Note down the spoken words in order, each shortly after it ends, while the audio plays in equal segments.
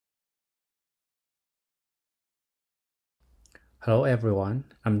Hello everyone,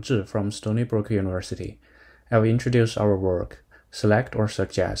 I'm Zhi from Stony Brook University. I will introduce our work, Select or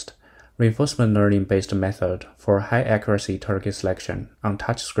Suggest, Reinforcement Learning-Based Method for High-Accuracy Target Selection on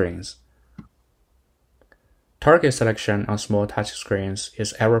Touchscreens. Target selection on small touchscreens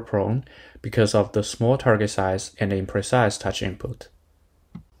is error-prone because of the small target size and imprecise touch input.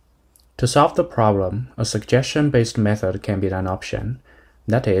 To solve the problem, a suggestion-based method can be an option.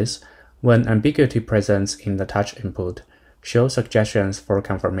 That is, when ambiguity presents in the touch input, show suggestions for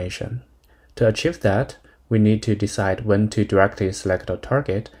confirmation. To achieve that, we need to decide when to directly select a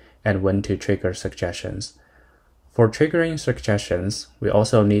target and when to trigger suggestions. For triggering suggestions, we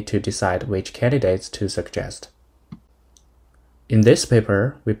also need to decide which candidates to suggest. In this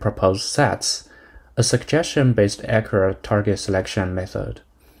paper, we propose SATS, a suggestion-based accurate target selection method.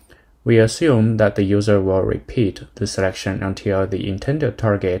 We assume that the user will repeat the selection until the intended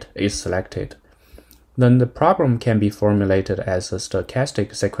target is selected. Then the problem can be formulated as a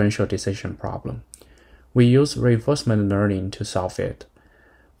stochastic sequential decision problem. We use reinforcement learning to solve it.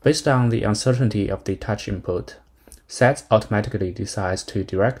 Based on the uncertainty of the touch input, SATS automatically decides to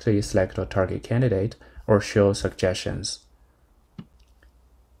directly select a target candidate or show suggestions.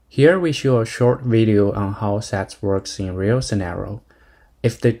 Here we show a short video on how SATS works in real scenario.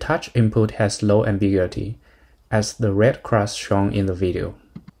 If the touch input has low ambiguity, as the red cross shown in the video,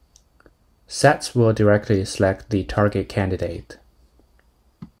 SATS will directly select the target candidate.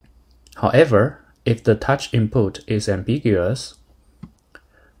 However, if the touch input is ambiguous,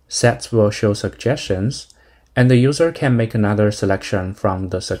 SATS will show suggestions, and the user can make another selection from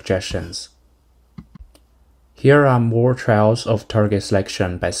the suggestions. Here are more trials of target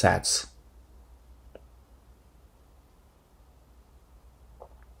selection by SATS.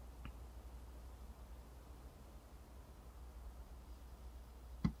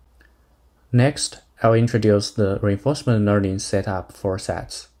 Next, I'll introduce the reinforcement learning setup for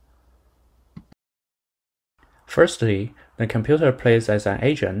SATS. Firstly, the computer plays as an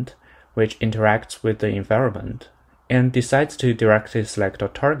agent, which interacts with the environment, and decides to directly select a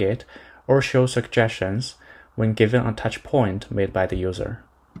target or show suggestions when given a touch point made by the user.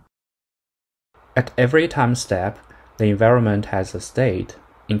 At every time step, the environment has a state,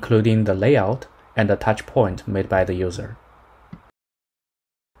 including the layout and the touch point made by the user.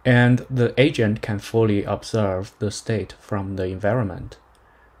 And the agent can fully observe the state from the environment.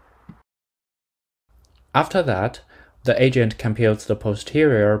 After that, the agent computes the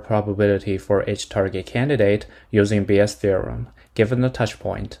posterior probability for each target candidate using Bayes theorem, given the touch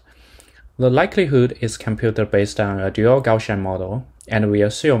point. The likelihood is computed based on a dual Gaussian model, and we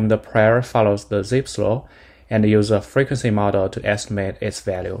assume the prior follows the Zipf's law and use a frequency model to estimate its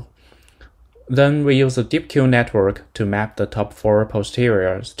value. Then we use a deep Q network to map the top 4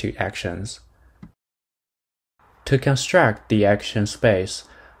 posteriors to actions. To construct the action space,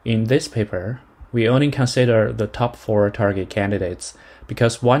 in this paper, we only consider the top 4 target candidates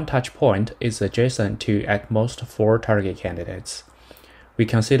because one touch point is adjacent to at most 4 target candidates. We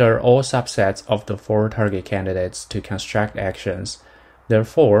consider all subsets of the 4 target candidates to construct actions.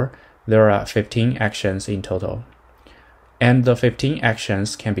 Therefore, there are 15 actions in total. And the 15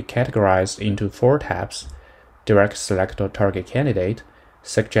 actions can be categorized into 4 tabs: direct select a target candidate,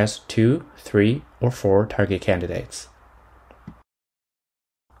 suggest 2, 3, or 4 target candidates.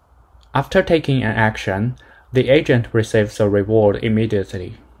 After taking an action, the agent receives a reward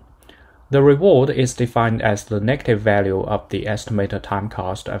immediately. The reward is defined as the negative value of the estimated time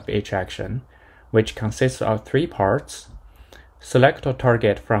cost of each action, which consists of 3 parts: select a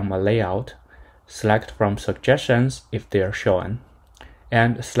target from a layout, select from suggestions if they are shown,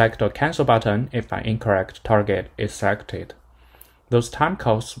 and select a cancel button if an incorrect target is selected. Those time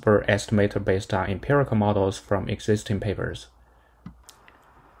costs were estimated based on empirical models from existing papers.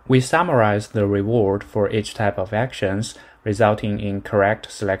 We summarize the reward for each type of actions, resulting in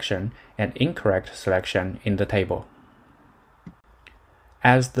correct selection and incorrect selection in the table.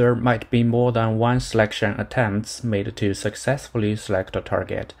 As there might be more than one selection attempts made to successfully select a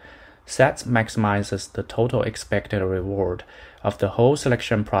target, SATS maximizes the total expected reward of the whole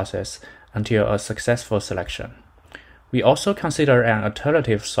selection process until a successful selection. We also consider an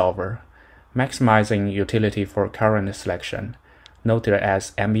alternative solver, maximizing utility for current selection, noted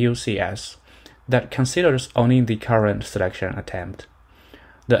as MUCS, that considers only the current selection attempt.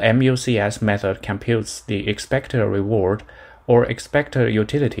 The MUCS method computes the expected reward or expected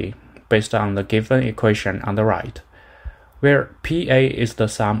utility based on the given equation on the right, where PA is the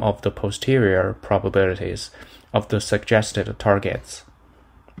sum of the posterior probabilities of the suggested targets.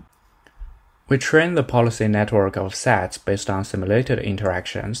 We train the policy network of SATS based on simulated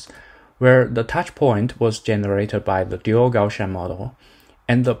interactions, where the touch point was generated by the dual Gaussian model,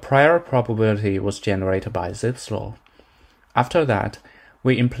 and the prior probability was generated by Zipf's law. After that,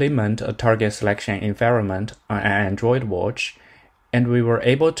 we implement a target selection environment on an Android watch, and we were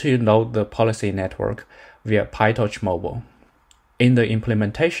able to load the policy network via PyTorch Mobile. In the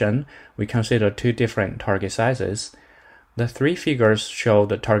implementation, we consider two different target sizes. The three figures show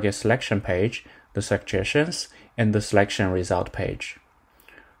the target selection page, the suggestions, and the selection result page.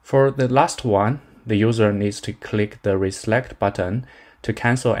 For the last one, the user needs to click the Reselect button to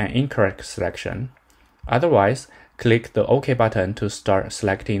cancel an incorrect selection. Otherwise, click the OK button to start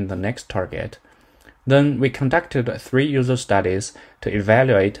selecting the next target. Then we conducted 3 user studies to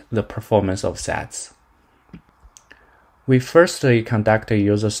evaluate the performance of sets. We firstly conduct a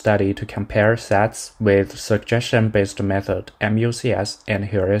user study to compare sets with suggestion-based method MUCS and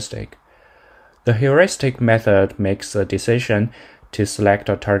heuristic. The heuristic method makes a decision to select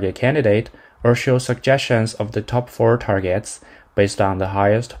a target candidate or show suggestions of the top 4 targets based on the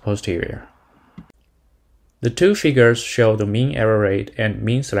highest posterior. The two figures show the mean error rate and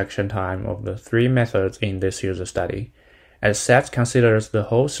mean selection time of the 3 methods in this user study. As sets considers the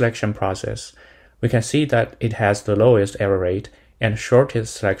whole selection process, we can see that it has the lowest error rate and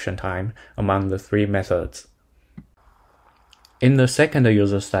shortest selection time among the 3 methods. In the second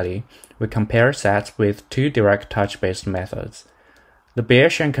user study, we compare sets with 2 direct touch-based methods. The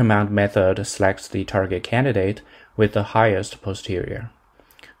BayesianCommand method selects the target candidate with the highest posterior.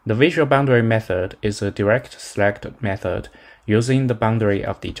 The visual boundary method is a direct select method using the boundary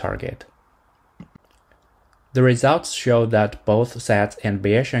of the target. The results show that both sets and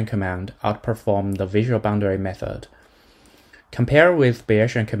BayesianCommand outperform the visual boundary method. Compared with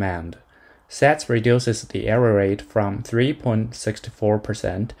BayesianCommand, sets reduces the error rate from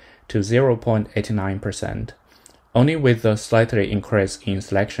 3.64% to 0.89%, only with a slightly increase in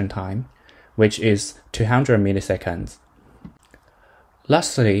selection time, which is 200 milliseconds.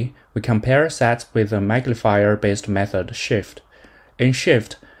 Lastly, we compare sets with the magnifier-based method Shift. In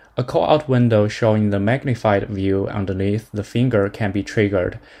Shift, a call-out window showing the magnified view underneath the finger can be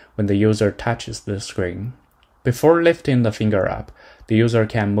triggered when the user touches the screen. Before lifting the finger up, the user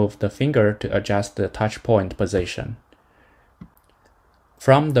can move the finger to adjust the touch point position.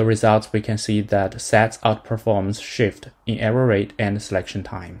 From the results, we can see that sets outperforms Shift in error rate and selection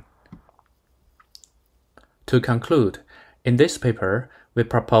time. To conclude, in this paper, we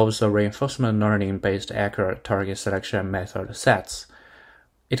propose a reinforcement learning-based accurate target selection method sets.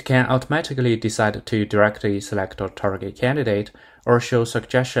 It can automatically decide to directly select a target candidate or show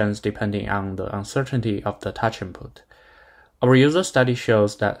suggestions depending on the uncertainty of the touch input. Our user study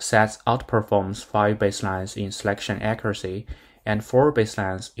shows that sets outperforms 5 baselines in selection accuracy and 4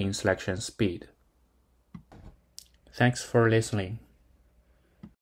 baselines in selection speed. Thanks for listening.